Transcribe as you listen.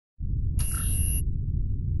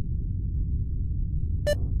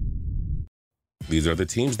These are the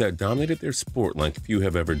teams that dominated their sport like few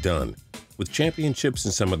have ever done. With championships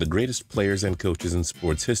and some of the greatest players and coaches in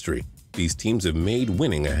sports history, these teams have made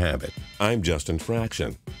winning a habit. I'm Justin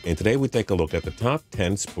Fraction, and today we take a look at the top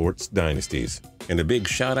 10 sports dynasties. And a big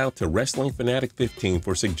shout out to wrestlingfanatic 15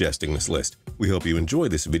 for suggesting this list. We hope you enjoy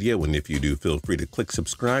this video, and if you do, feel free to click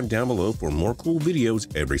subscribe down below for more cool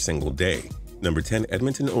videos every single day. Number 10,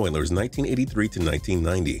 Edmonton Oilers, 1983 to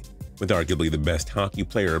 1990. With arguably the best hockey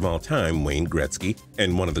player of all time, Wayne Gretzky,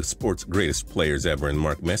 and one of the sport's greatest players ever in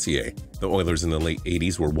Mark Messier, the Oilers in the late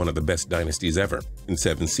 80s were one of the best dynasties ever. In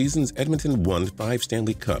 7 seasons, Edmonton won 5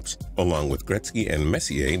 Stanley Cups. Along with Gretzky and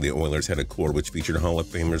Messier, the Oilers had a core which featured Hall of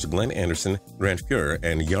Famers Glenn Anderson, Grant Fuhrer,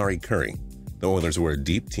 and Jari Kurri. The Oilers were a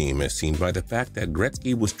deep team, as seen by the fact that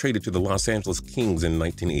Gretzky was traded to the Los Angeles Kings in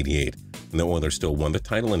 1988, and the Oilers still won the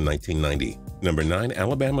title in 1990. Number 9,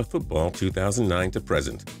 Alabama football, 2009 to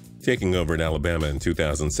present. Taking over at Alabama in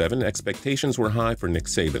 2007, expectations were high for Nick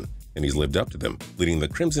Saban, and he's lived up to them, leading the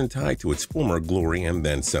Crimson Tide to its former glory and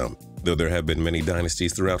then some. Though there have been many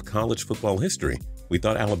dynasties throughout college football history, we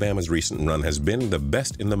thought Alabama's recent run has been the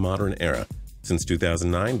best in the modern era. Since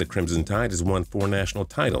 2009, the Crimson Tide has won 4 national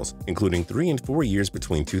titles, including 3 in 4 years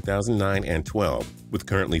between 2009 and 12, with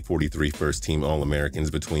currently 43 first-team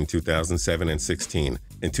All-Americans between 2007 and 16,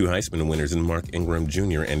 and 2 Heisman winners in Mark Ingram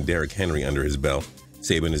Jr. and Derrick Henry under his belt.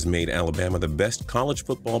 Saban has made Alabama the best college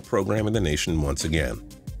football program in the nation once again.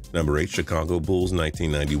 Number 8, Chicago Bulls,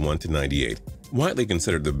 1991 to 98. Widely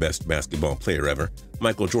considered the best basketball player ever,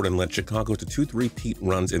 Michael Jordan led Chicago to 2 three-peat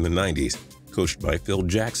runs in the 90s. Coached by Phil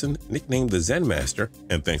Jackson, nicknamed the Zen Master,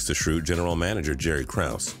 and thanks to shrewd general manager Jerry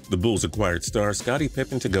Krause, the Bulls acquired star Scottie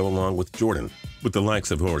Pippen to go along with Jordan, with the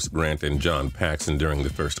likes of Horace Grant and John Paxson during the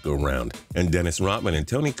first go-round, and Dennis Rodman and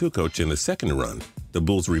Tony Kukoc in the second run. The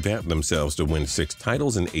Bulls revamped themselves to win 6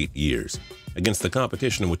 titles in 8 years. Against the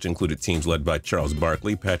competition, which included teams led by Charles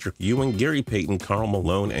Barkley, Patrick Ewing, Gary Payton, Karl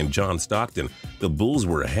Malone, and John Stockton, the Bulls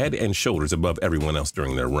were head and shoulders above everyone else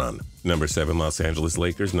during their run. Number 7, Los Angeles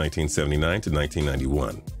Lakers, 1979 to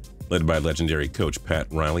 1991. Led by legendary coach Pat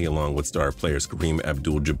Riley along with star players Kareem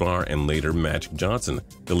Abdul-Jabbar and later Magic Johnson,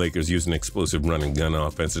 the Lakers used an explosive run-and-gun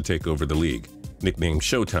offense to take over the league. Nicknamed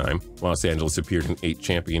Showtime, Los Angeles appeared in 8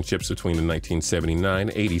 championships between the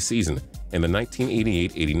 1979-80 season and the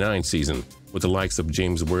 1988-89 season. With the likes of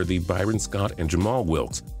James Worthy, Byron Scott, and Jamal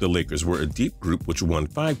Wilkes, the Lakers were a deep group which won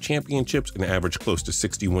 5 championships and averaged close to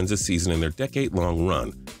 60 wins a season in their decade-long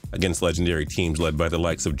run. Against legendary teams led by the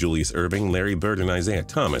likes of Julius Erving, Larry Bird, and Isaiah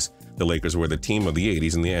Thomas, the Lakers were the team of the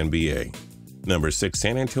 80s in the NBA. Number 6,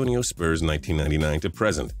 San Antonio Spurs, 1999 to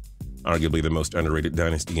present. Arguably the most underrated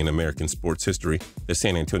dynasty in American sports history, the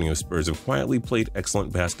San Antonio Spurs have quietly played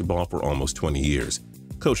excellent basketball for almost 20 years.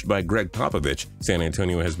 Coached by Greg Popovich, San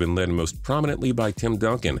Antonio has been led most prominently by Tim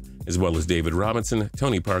Duncan, as well as David Robinson,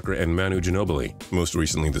 Tony Parker, and Manu Ginobili. Most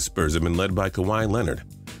recently, the Spurs have been led by Kawhi Leonard.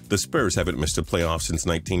 The Spurs haven't missed a playoff since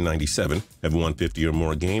 1997, have won 50 or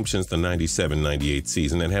more games since the 97-98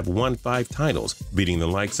 season, and have won 5 titles, beating the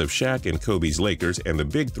likes of Shaq and Kobe's Lakers and the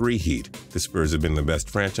Big Three Heat. The Spurs have been the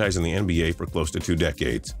best franchise in the NBA for close to 2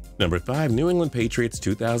 decades. Number 5, New England Patriots,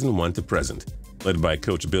 2001 to present. Led by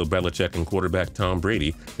coach Bill Belichick and quarterback Tom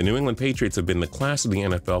Brady, the New England Patriots have been the class of the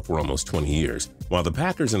NFL for almost 20 years. While the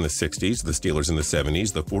Packers in the 60s, the Steelers in the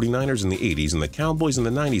 70s, the 49ers in the 80s, and the Cowboys in the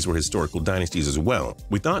 90s were historical dynasties as well,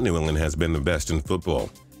 we thought New England has been the best in football.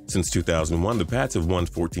 Since 2001, the Pats have won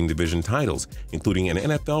 14 division titles, including an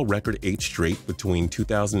NFL record 8 straight between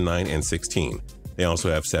 2009 and 16. They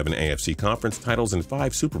also have 7 AFC Conference titles and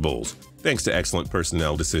 5 Super Bowls. Thanks to excellent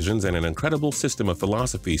personnel decisions and an incredible system of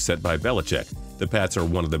philosophy set by Belichick, the Pats are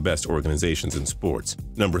one of the best organizations in sports.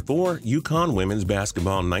 Number 4, UConn women's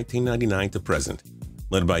basketball, 1999 to present.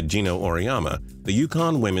 Led by Gino Auriemma, the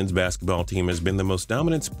UConn women's basketball team has been the most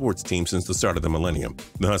dominant sports team since the start of the millennium.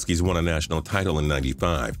 The Huskies won a national title in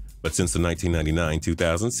 '95, but since the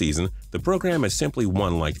 1999-2000 season, the program has simply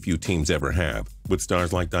won like few teams ever have. With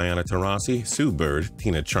stars like Diana Taurasi, Sue Bird,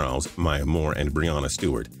 Tina Charles, Maya Moore, and Breonna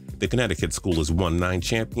Stewart, the Connecticut school has won 9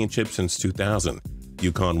 championships since 2000.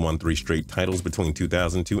 UConn won 3 straight titles between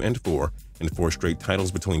 2002 and 4, and 4 straight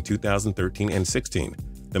titles between 2013 and 16.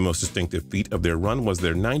 The most distinctive feat of their run was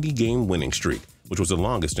their 90-game winning streak, which was the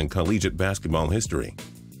longest in collegiate basketball history.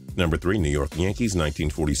 Number 3, New York Yankees,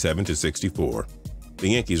 1947 to 64. The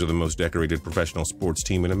Yankees are the most decorated professional sports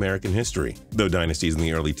team in American history, though dynasties in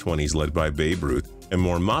the early 20s led by Babe Ruth and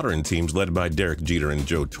more modern teams led by Derek Jeter and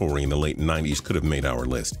Joe Torre in the late 90s could have made our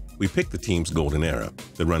list. We picked the team's golden era.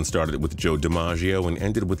 The run started with Joe DiMaggio and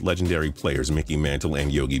ended with legendary players Mickey Mantle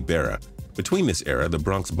and Yogi Berra. Between this era, the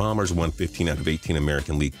Bronx Bombers won 15 out of 18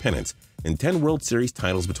 American League pennants and 10 World Series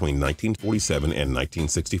titles between 1947 and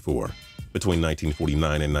 1964. Between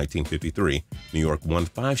 1949 and 1953, New York won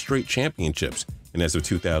 5 straight championships, and as of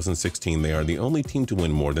 2016, they are the only team to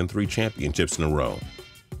win more than 3 championships in a row.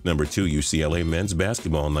 Number 2, UCLA men's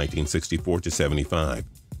basketball in 1964-75.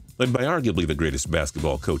 Led by arguably the greatest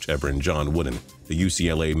basketball coach ever in John Wooden, the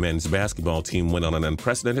UCLA men's basketball team went on an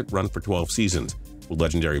unprecedented run for 12 seasons, with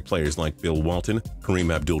legendary players like Bill Walton,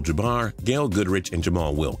 Kareem Abdul-Jabbar, Gail Goodrich, and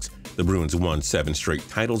Jamal Wilkes. The Bruins won 7 straight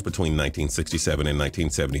titles between 1967 and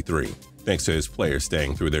 1973. Thanks to his players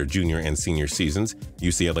staying through their junior and senior seasons,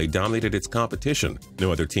 UCLA dominated its competition.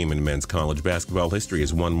 No other team in men's college basketball history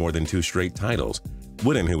has won more than 2 straight titles.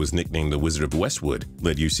 Wooden, who was nicknamed the Wizard of Westwood,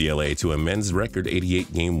 led UCLA to a men's record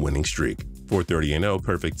 88-game winning streak, 430-0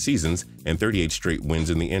 perfect seasons, and 38 straight wins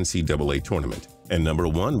in the NCAA tournament. And number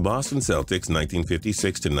 1, Boston Celtics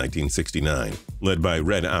 1956 to 1969. Led by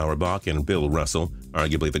Red Auerbach and Bill Russell,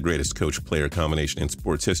 arguably the greatest coach-player combination in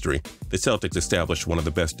sports history, the Celtics established one of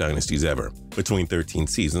the best dynasties ever. Between 13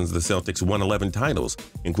 seasons, the Celtics won 11 titles,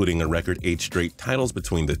 including a record 8 straight titles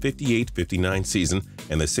between the 58-59 season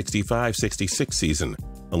and the 65-66 season.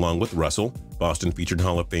 Along with Russell, Boston featured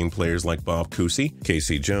Hall of Fame players like Bob Cousy,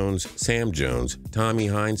 Casey Jones, Sam Jones, Tommy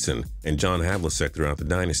Heinsohn, and John Havlicek throughout the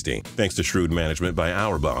dynasty, thanks to shrewd management by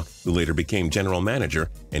Auerbach, who later became general manager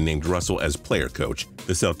and named Russell as player coach.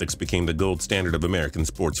 The Celtics became the gold standard of American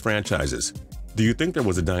sports franchises. Do you think there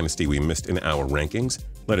was a dynasty we missed in our rankings?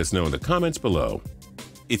 Let us know in the comments below.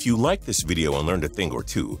 If you liked this video and learned a thing or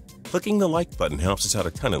two, clicking the like button helps us out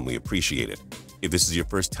a ton and we appreciate it. If this is your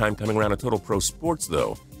first time coming around to Total Pro Sports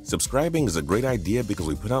though, subscribing is a great idea because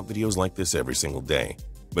we put out videos like this every single day.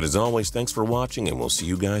 But as always, thanks for watching and we'll see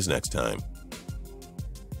you guys next time.